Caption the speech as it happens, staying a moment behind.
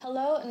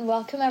Hello and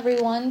welcome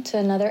everyone to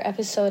another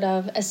episode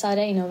of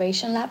Asada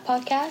Innovation Lab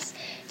podcast.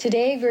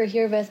 Today we're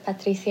here with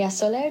Patricia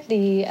Soler,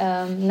 the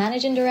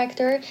Managing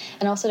Director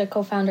and also the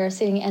co-founder of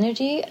Seeding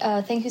Energy.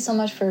 Thank you so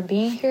much for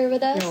being here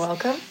with us. You're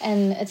welcome.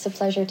 And it's a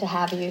pleasure to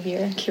have you here.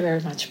 Thank you very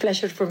much.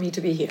 Pleasure for me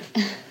to be here.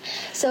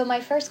 So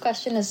my first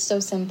question is so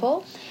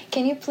simple.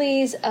 Can you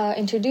please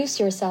introduce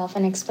yourself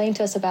and explain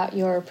to us about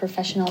your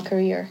professional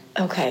career?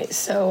 Okay,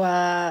 so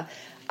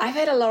I've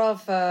had a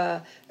lot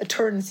of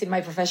turns in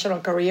my professional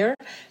career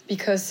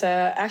because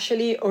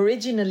actually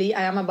originally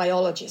I am a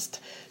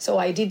biologist. So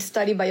I did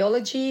study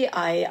biology.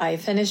 I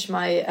finished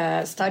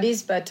my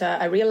studies, but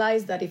I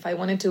realized that if I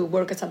wanted to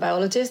work as a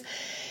biologist,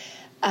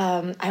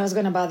 I was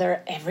going to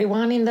bother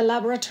everyone in the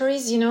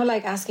laboratories,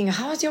 like asking,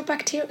 how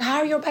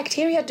are your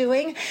bacteria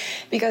doing?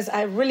 Because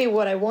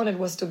what I wanted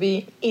was to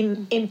be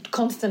in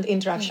constant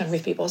interaction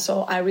with people.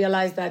 So I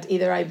realized that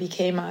either I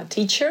became a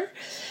teacher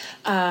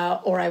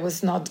or I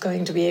was not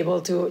going to be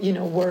able to,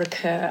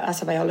 work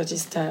as a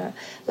biologist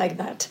like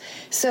that.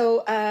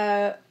 So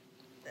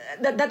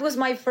that was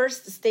my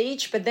first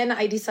stage, but then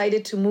I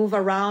decided to move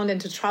around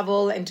and to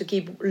travel and to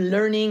keep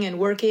learning and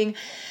working.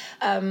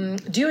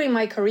 During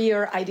my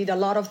career, I did a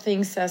lot of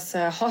things as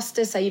a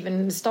hostess. I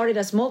even started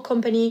a small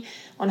company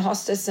on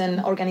hostess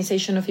and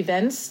organization of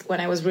events when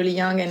I was really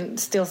young and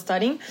still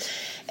studying.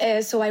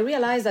 So I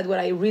realized that what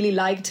I really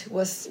liked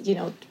was,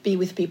 be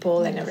with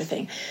people and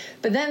everything.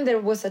 But then there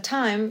was a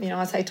time,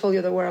 as I told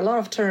you, there were a lot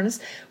of turns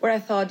where I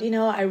thought,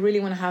 I really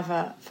want to have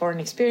a foreign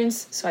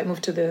experience. So I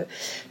moved to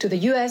the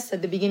US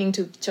at the beginning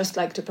to just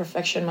to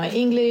perfection my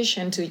English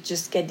and to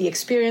just get the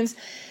experience.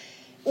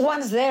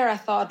 Once there, I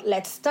thought,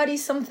 let's study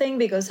something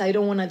because I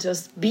don't want to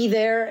just be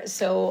there.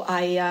 So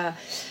I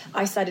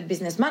studied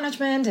business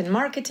management and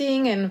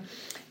marketing, and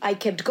I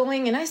kept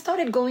going. And I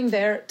started going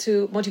there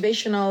to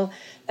motivational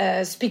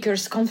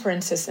speakers,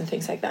 conferences, and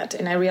things like that.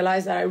 And I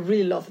realized that I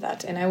really love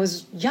that. And I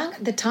was young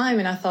at the time,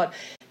 and I thought,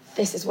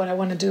 this is what I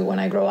want to do when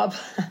I grow up.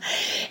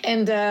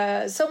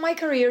 And so my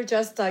career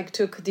just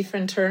took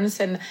different turns,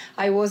 and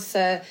I was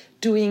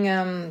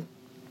doing...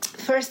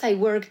 First, I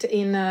worked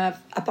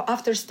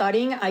after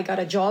studying, I got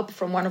a job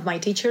from one of my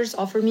teachers,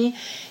 offered me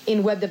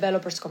in web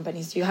developers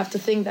companies. You have to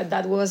think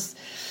that was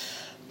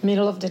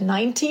middle of the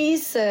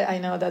 90s. I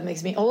know that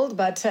makes me old,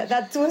 but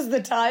that was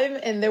the time.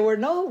 And there were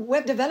no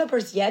web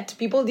developers yet.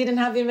 People didn't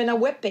have even a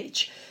web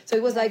page. So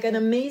it was an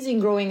amazing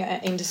growing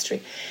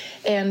industry.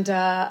 And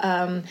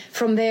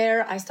from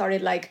there, I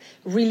started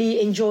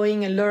really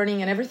enjoying and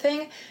learning and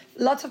everything.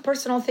 Lots of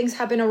personal things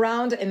happened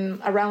around.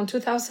 And around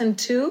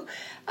 2002,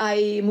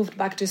 I moved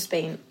back to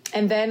Spain.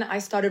 And then I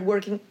started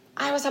working.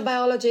 I was a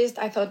biologist.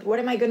 I thought, what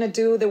am I going to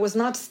do? There was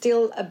not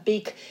still a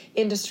big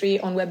industry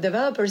on web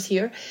developers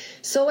here.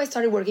 So I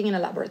started working in a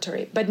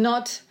laboratory, but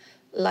not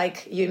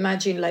like you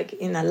imagine,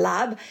 in a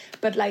lab,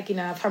 but in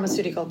a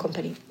pharmaceutical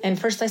company. And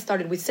first I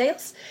started with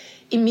sales.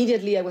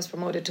 Immediately I was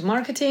promoted to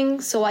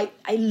marketing. So I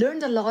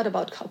learned a lot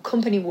about how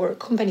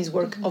companies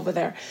work over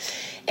there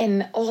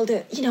and all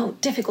the,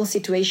 difficult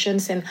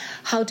situations and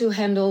how to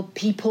handle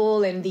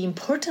people and the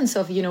importance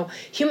of,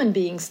 human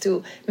beings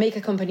to make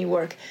a company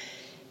work.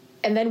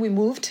 And then we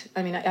moved.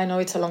 I mean, I know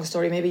it's a long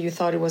story. Maybe you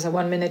thought it was a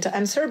 1 minute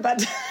answer,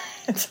 but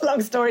it's a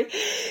long story.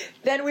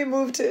 Then we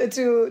moved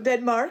to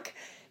Denmark,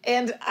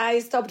 and I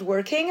stopped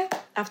working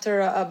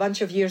after a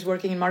bunch of years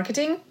working in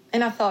marketing.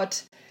 And I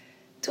thought,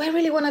 do I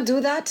really want to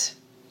do that?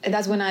 And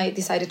that's when I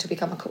decided to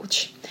become a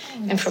coach.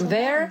 And from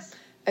there,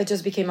 I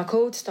just became a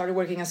coach, started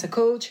working as a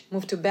coach,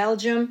 moved to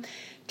Belgium,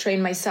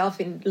 trained myself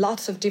in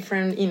lots of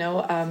different,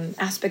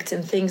 aspects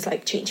and things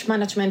like change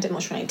management,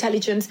 emotional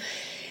intelligence.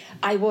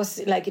 I was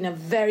in a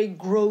very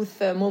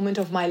growth moment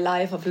of my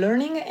life of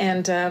learning,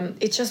 and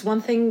it's just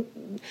one thing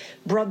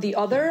brought the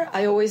other.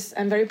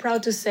 I'm very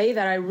proud to say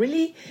that I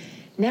really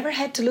never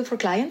had to look for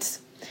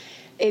clients.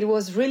 It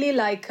was really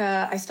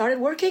I started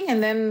working,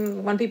 and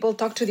then when people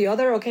talk to the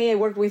other, okay, I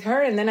worked with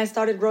her, and then I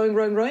started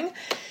growing,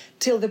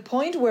 till the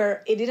point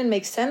where it didn't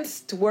make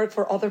sense to work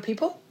for other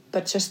people,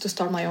 but just to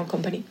start my own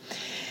company.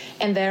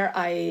 And there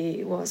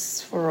I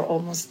was for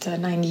almost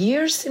 9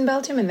 years in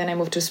Belgium, and then I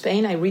moved to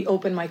Spain. I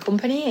reopened my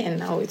company, and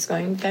now it's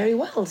going very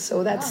well.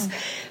 So that's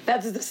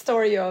the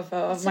story of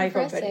my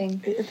company.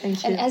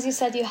 Thank you. And as you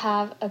said, you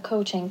have a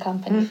coaching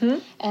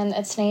company, and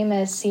its name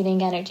is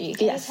Seeding Energy.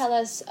 Can you tell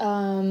us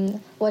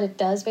what it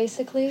does,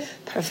 basically?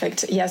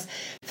 Perfect. Yes.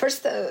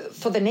 First,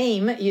 for the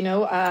name,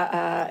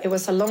 it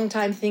was a long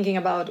time thinking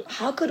about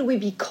how could we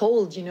be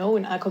called, in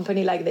a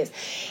company like this.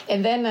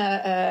 And then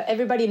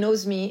everybody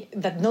knows me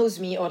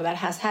or that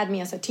has had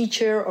me as a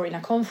teacher or in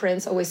a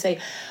conference always say,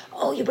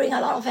 oh, you bring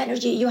a lot of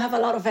energy, you have a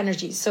lot of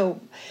energy. So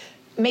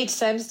made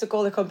sense to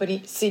call the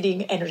company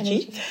Seeding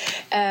Energy.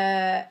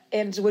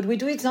 And what we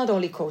do, it's not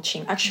only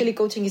coaching. Actually,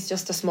 coaching is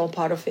just a small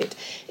part of it.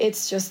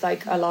 It's just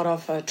a lot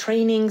of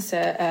trainings,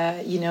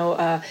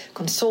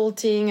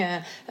 consulting,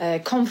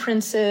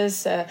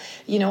 conferences.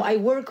 I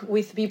work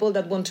with people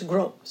that want to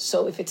grow.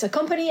 So if it's a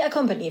company.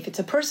 If it's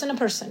a person.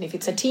 If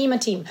it's a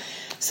team.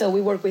 So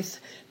we work with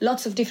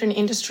lots of different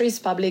industries,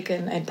 public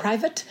and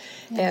private.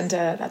 Yes. And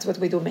that's what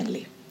we do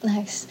mainly.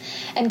 Nice.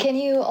 And can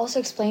you also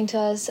explain to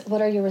us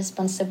what are your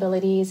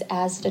responsibilities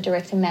as the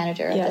directing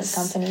manager of this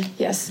company?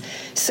 Yes.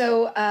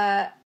 So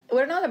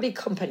we're not a big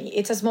company.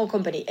 It's a small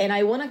company. And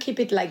I want to keep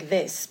it like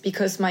this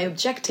because my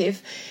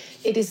objective,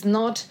 it is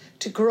not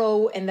to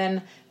grow and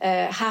then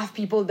have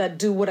people that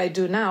do what I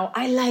do now.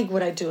 I like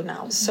what I do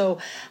now. So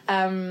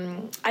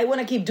I want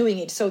to keep doing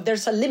it. So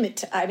there's a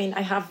limit. I mean,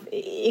 I have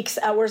X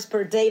hours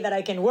per day that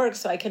I can work,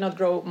 so I cannot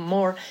grow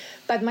more.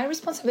 But my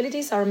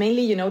responsibilities are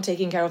mainly,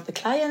 taking care of the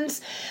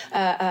clients,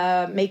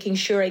 making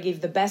sure I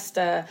give the best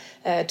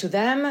to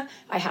them.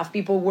 I have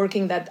people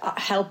working that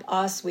help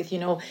us with,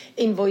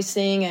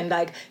 invoicing and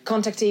like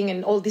contacting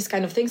and all these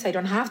kind of things. I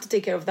don't have to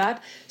take care of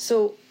that.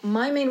 So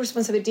my main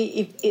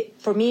responsibility,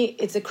 for me,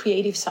 it's the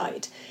creative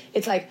side.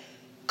 It's like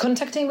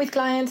contacting with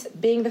clients,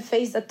 being the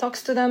face that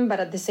talks to them, but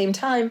at the same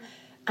time,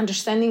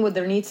 understanding what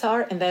their needs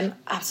are, and then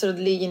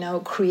absolutely,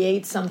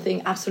 create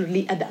something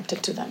absolutely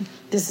adapted to them.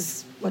 This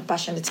is what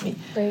passionates me.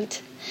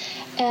 Great.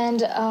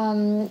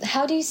 And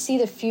how do you see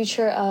the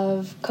future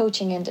of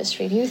coaching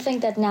industry? Do you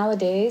think that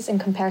nowadays, in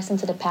comparison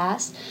to the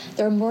past,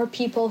 there are more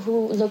people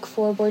who look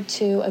forward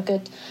to a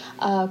good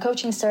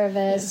coaching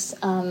service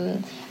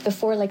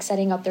before like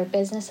setting up their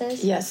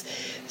businesses? Yes.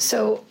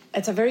 So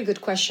it's a very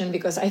good question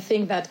because I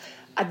think that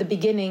at the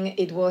beginning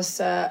it was,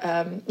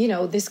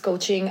 this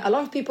coaching. A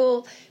lot of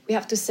people, we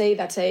have to say,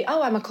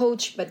 oh, I'm a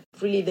coach, but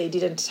really they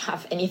didn't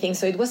have anything.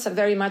 So it was a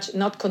very much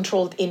not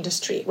controlled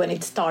industry when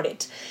it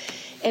started.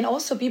 And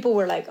also people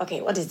were like, okay,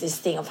 what is this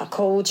thing of a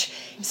coach?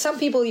 Some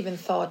people even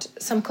thought,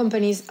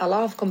 a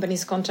lot of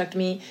companies contact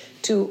me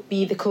to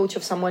be the coach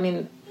of someone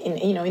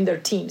in their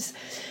teams.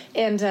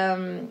 And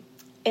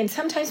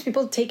sometimes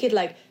people take it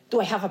like, do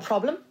I have a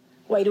problem?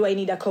 Why do I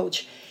need a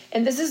coach?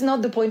 And this is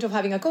not the point of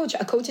having a coach.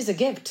 A coach is a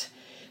gift.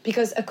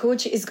 Because a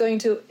coach is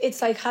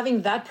it's like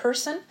having that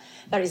person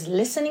that is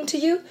listening to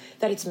you,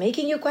 that it's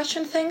making you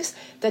question things,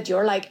 that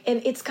you're like,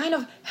 and it's kind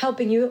of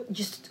helping you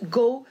just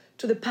go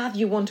to the path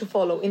you want to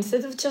follow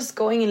instead of just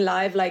going in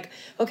live like,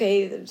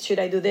 okay, should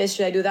I do this?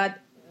 Should I do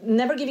that?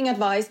 Never giving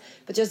advice,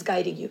 but just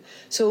guiding you.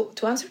 So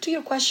to answer to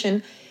your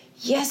question,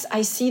 yes,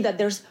 I see that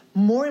there's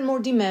more and more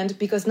demand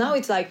because now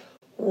it's like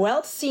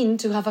well seen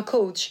to have a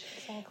coach.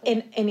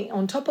 Exactly. And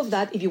on top of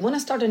that, if you want to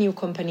start a new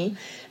company,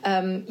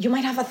 you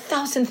might have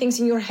 1,000 things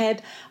in your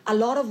head, a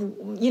lot of,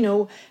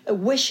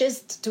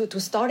 wishes to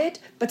start it.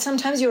 But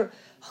sometimes you're,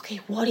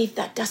 okay, what if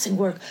that doesn't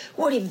work?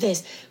 What if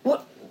this?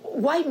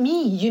 Why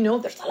me?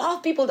 There's a lot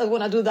of people that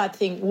want to do that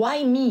thing.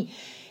 Why me?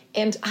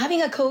 And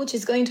having a coach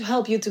is going to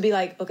help you to be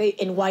like, okay,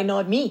 and why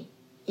not me?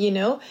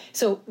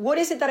 So what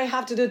is it that I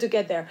have to do to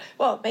get there?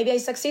 Well, maybe I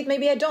succeed,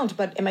 maybe I don't,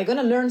 but am I going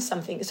to learn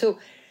something? So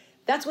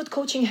that's what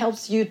coaching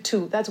helps you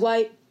too. That's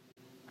why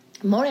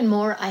more and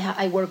more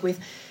I work with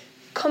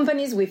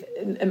companies, with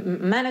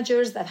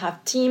managers that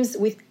have teams,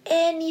 with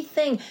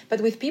anything,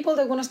 but with people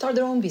that want to start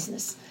their own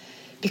business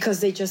because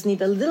they just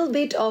need a little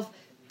bit of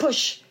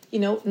push,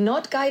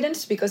 not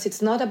guidance, because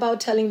it's not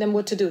about telling them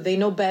what to do. They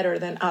know better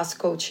than us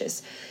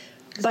coaches,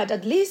 but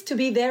at least to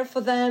be there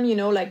for them,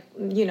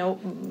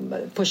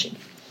 pushing.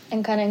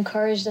 And kind of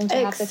encourage them to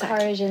have the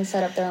courage and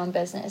set up their own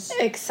business.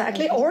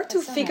 Exactly. Or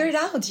to figure it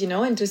out,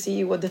 and to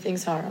see what the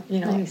things are,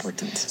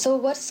 important. So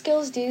what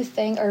skills do you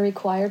think are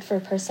required for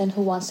a person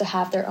who wants to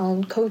have their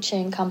own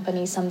coaching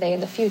company someday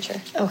in the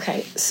future?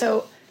 Okay.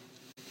 So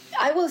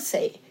I will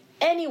say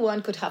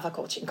anyone could have a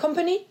coaching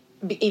company,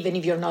 even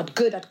if you're not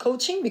good at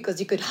coaching, because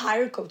you could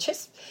hire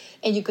coaches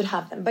and you could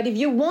have them. But if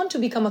you want to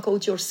become a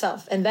coach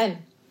yourself and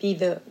then be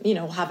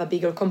have a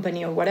bigger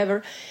company or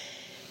whatever,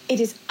 it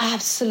is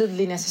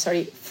absolutely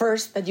necessary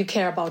first that you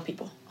care about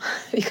people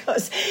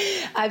because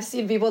I've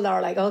seen people that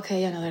are like,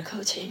 okay, another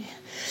coaching.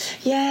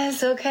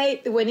 Yes,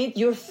 okay. When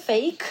you're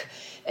fake,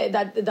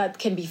 that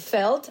can be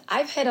felt.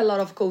 I've had a lot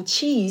of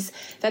coachees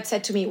that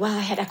said to me, well,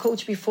 I had a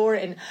coach before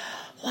and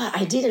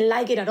I didn't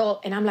like it at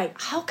all. And I'm like,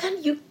 how come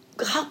you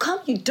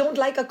don't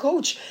like a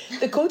coach?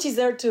 The coach is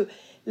there to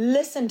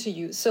listen to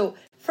you. So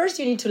first,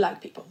 you need to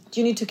like people.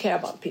 You need to care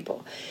about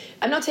people.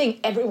 I'm not saying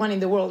everyone in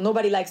the world.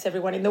 Nobody likes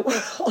everyone in the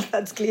world.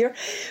 That's clear.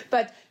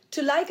 But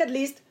to like, at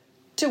least,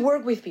 to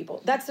work with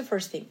people. That's the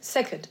first thing.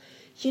 Second,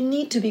 you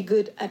need to be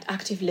good at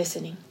active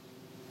listening.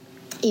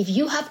 If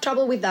you have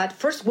trouble with that,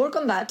 first work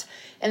on that,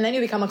 and then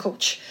you become a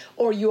coach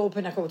or you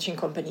open a coaching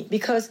company.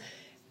 Because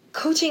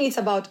coaching is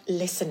about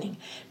listening,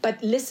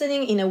 but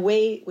listening in a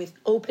way with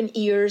open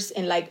ears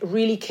and like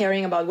really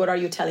caring about what are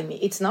you telling me.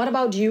 It's not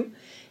about you.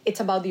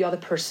 It's about the other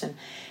person.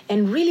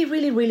 And really,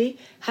 really, really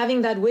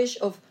having that wish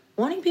of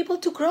wanting people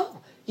to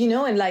grow,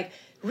 and like,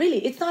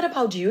 really, it's not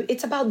about you.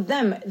 It's about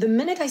them. The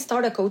minute I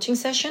start a coaching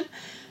session,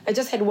 I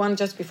just had one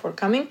just before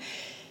coming,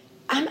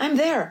 I'm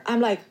there. I'm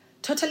like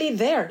totally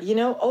there,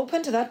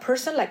 open to that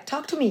person, like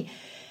talk to me.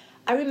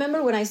 I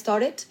remember when I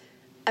started,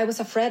 I was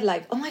afraid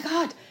like, oh my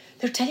God,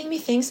 they're telling me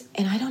things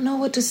and I don't know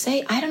what to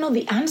say. I don't know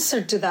the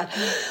answer to that.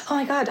 Oh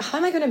my God, how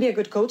am I going to be a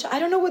good coach? I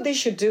don't know what they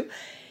should do.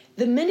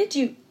 The minute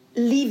you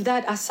leave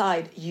that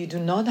aside, you do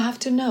not have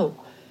to know.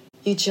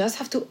 You just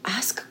have to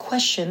ask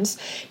questions,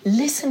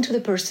 listen to the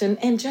person,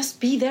 and just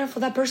be there for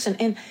that person.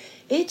 And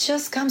it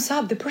just comes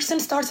up. The person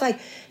starts like,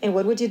 and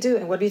what would you do?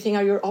 And what do you think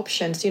are your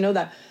options? You know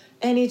that,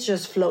 and it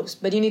just flows.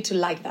 But you need to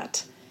like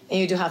that, and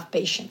you do have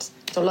patience.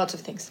 So lots of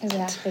things.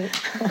 Exactly.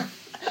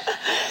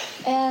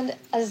 And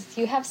as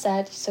you have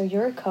said, so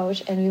you're a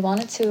coach, and we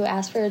wanted to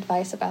ask for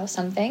advice about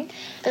something.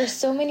 There's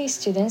so many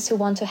students who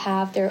want to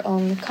have their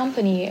own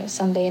company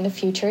someday in the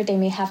future. They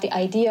may have the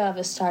idea of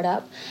a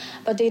startup,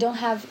 but they don't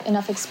have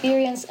enough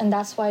experience, and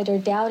that's why they're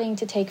doubting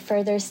to take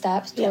further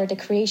steps toward the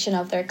creation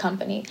of their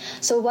company.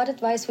 So what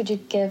advice would you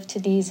give to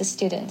these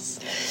students?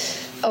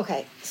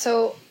 Okay,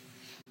 so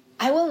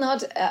I will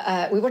not,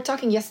 we were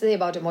talking yesterday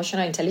about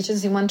emotional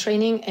intelligence in one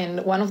training,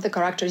 and one of the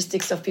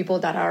characteristics of people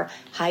that are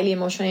highly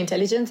emotionally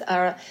intelligent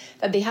are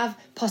that they have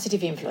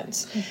positive influence.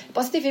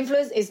 Positive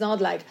influence is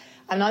not like,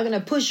 I'm not going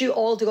to push you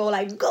all to go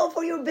like, go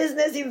for your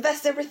business,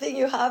 invest everything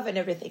you have and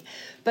everything.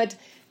 But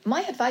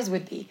my advice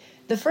would be,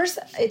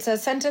 it's a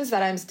sentence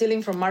that I'm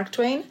stealing from Mark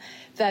Twain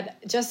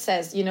that just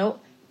says,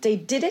 they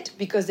did it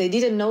because they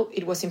didn't know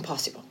it was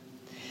impossible.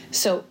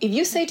 So if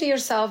you say to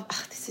yourself,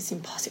 this is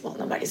impossible,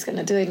 nobody's going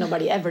to do it,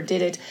 nobody ever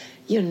did it,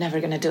 you're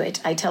never going to do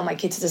it. I tell my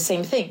kids the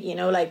same thing,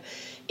 like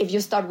if you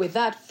start with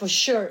that, for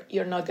sure,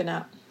 you're not going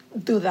to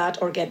do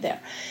that or get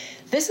there.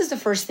 This is the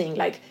first thing,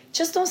 like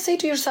just don't say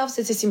to yourself,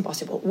 this is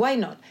impossible. Why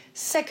not?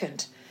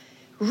 Second,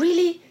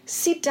 really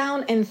sit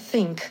down and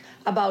think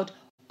about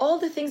all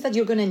the things that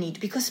you're going to need,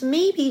 because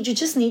maybe you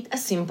just need a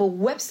simple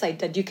website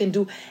that you can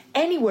do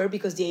anywhere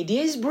because the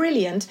idea is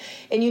brilliant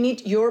and you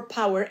need your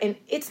power and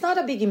it's not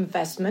a big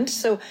investment.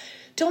 So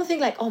don't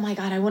think like, oh my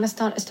God, I want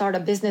to start a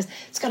business.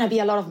 It's going to be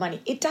a lot of money.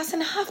 It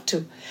doesn't have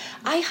to.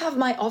 I have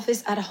my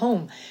office at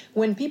home.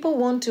 When people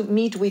want to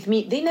meet with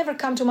me, they never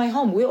come to my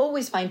home. We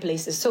always find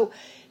places. So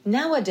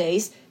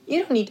nowadays, you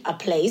don't need a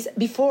place.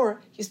 Before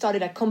you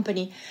started a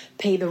company,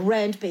 pay the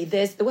rent, pay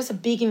this. There was a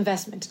big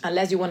investment.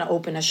 Unless you want to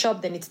open a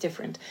shop, then it's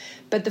different.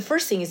 But the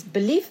first thing is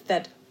believe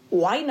that,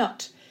 why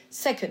not?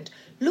 Second,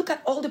 look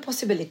at all the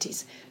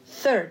possibilities.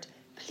 Third,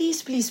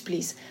 please, please,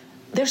 please.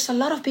 There's a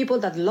lot of people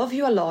that love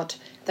you a lot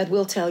that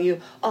will tell you,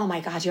 oh my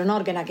God, you're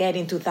not going to get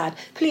into that.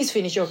 Please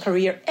finish your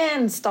career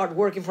and start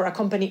working for a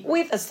company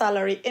with a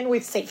salary and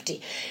with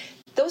safety.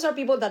 Those are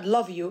people that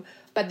love you,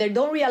 but they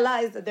don't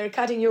realize that they're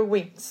cutting your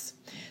wings.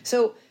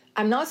 So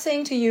I'm not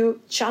saying to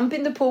you, jump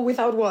in the pool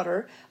without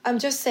water. I'm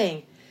just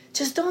saying,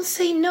 just don't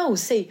say no.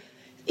 Say,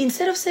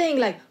 instead of saying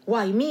like,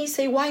 why me,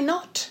 say, why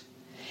not?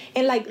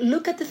 And like,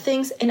 look at the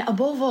things, and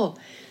above all,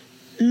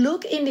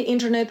 look in the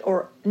internet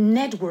or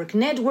network.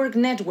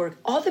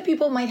 Other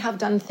people might have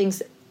done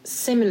things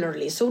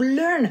similarly. So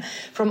learn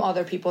from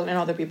other people and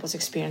other people's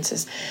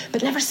experiences.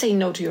 But never say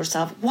no to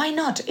yourself. Why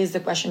not is the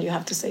question you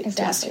have to say.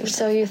 Exactly. To ask yourself.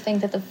 So you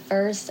think that the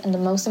first and the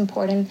most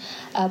important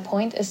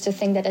point is to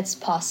think that it's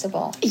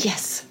possible.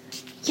 Yes.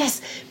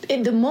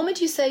 In the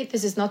moment you say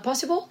this is not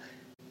possible,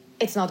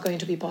 it's not going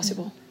to be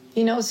possible.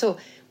 So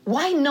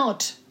why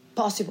not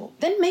possible?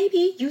 Then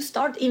maybe you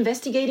start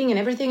investigating and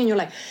everything and you're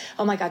like,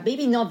 oh my God,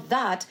 maybe not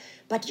that,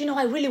 but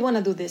I really want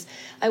to do this.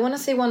 I want to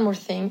say one more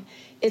thing.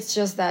 It's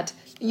just that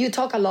you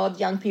talk a lot,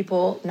 young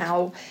people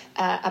now,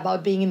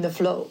 about being in the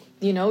flow.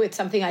 It's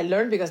something I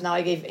learned because now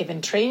I give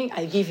even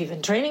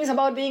trainings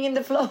about being in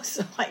the flow,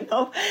 so I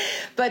know.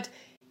 But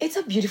it's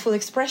a beautiful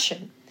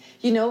expression.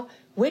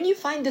 When you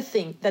find the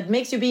thing that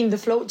makes you be in the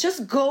flow,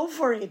 just go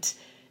for it.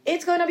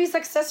 It's going to be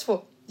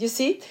successful. You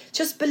see,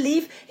 just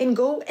believe and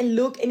go and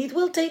look, and it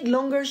will take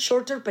longer,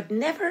 shorter, but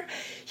never,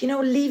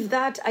 leave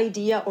that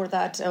idea or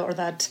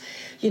that,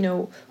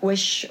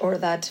 wish or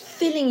that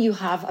feeling you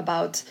have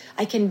about,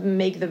 I can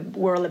make the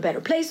world a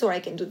better place, or I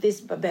can do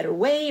this a better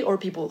way, or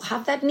people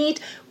have that need.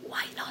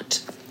 Why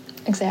not?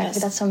 Exactly.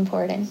 Yes. That's so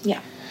important.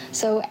 Yeah.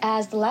 So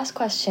as the last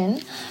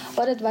question,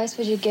 what advice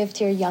would you give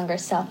to your younger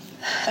self?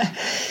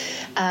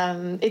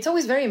 It's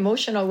always very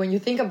emotional when you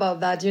think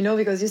about that,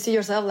 because you see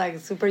yourself like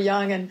super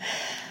young, and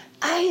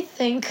I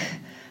think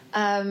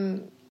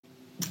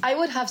I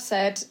would have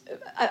said,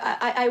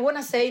 I want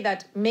to say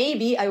that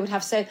maybe I would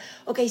have said,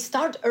 okay,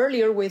 start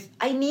earlier with,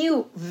 I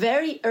knew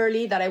very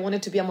early that I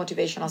wanted to be a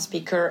motivational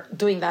speaker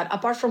doing that,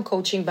 apart from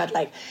coaching, but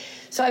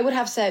so I would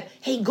have said,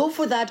 hey, go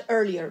for that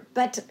earlier.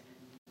 But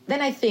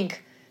then I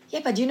think, yeah,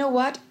 but you know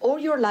what? All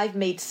your life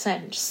made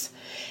sense.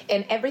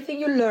 And everything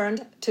you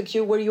learned took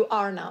you where you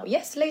are now.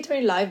 Yes, later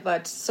in life,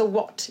 but so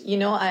what?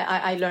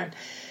 I learned.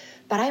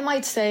 But I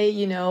might say,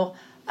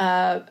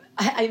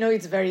 I know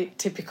it's very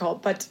typical,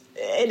 but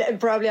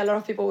probably a lot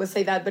of people will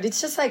say that, but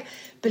it's just like,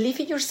 believe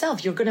in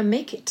yourself, you're going to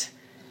make it.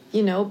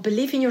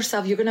 Believe in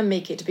yourself, you're going to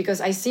make it. Because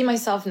I see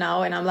myself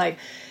now and I'm like,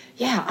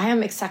 yeah, I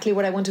am exactly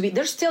what I want to be.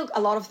 There's still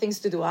a lot of things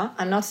to do.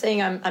 I'm not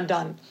saying I'm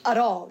done at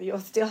all. You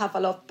still have a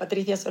lot,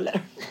 Patricia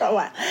Soler, for a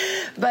while.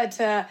 But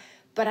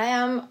I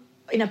am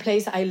in a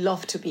place I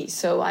love to be.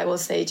 So I will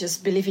say,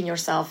 just believe in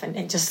yourself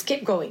and just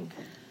keep going.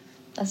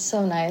 That's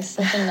so nice.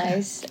 That's a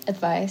nice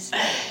advice.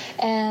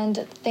 And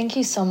thank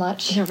you so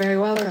much. You're very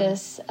welcome. For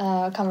this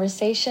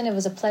conversation. It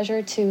was a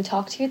pleasure to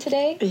talk to you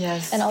today.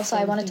 Yes. And also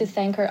I wanted to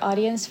thank our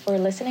audience for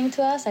listening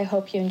to us. I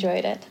hope you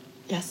enjoyed it.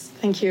 Yes,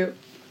 thank you.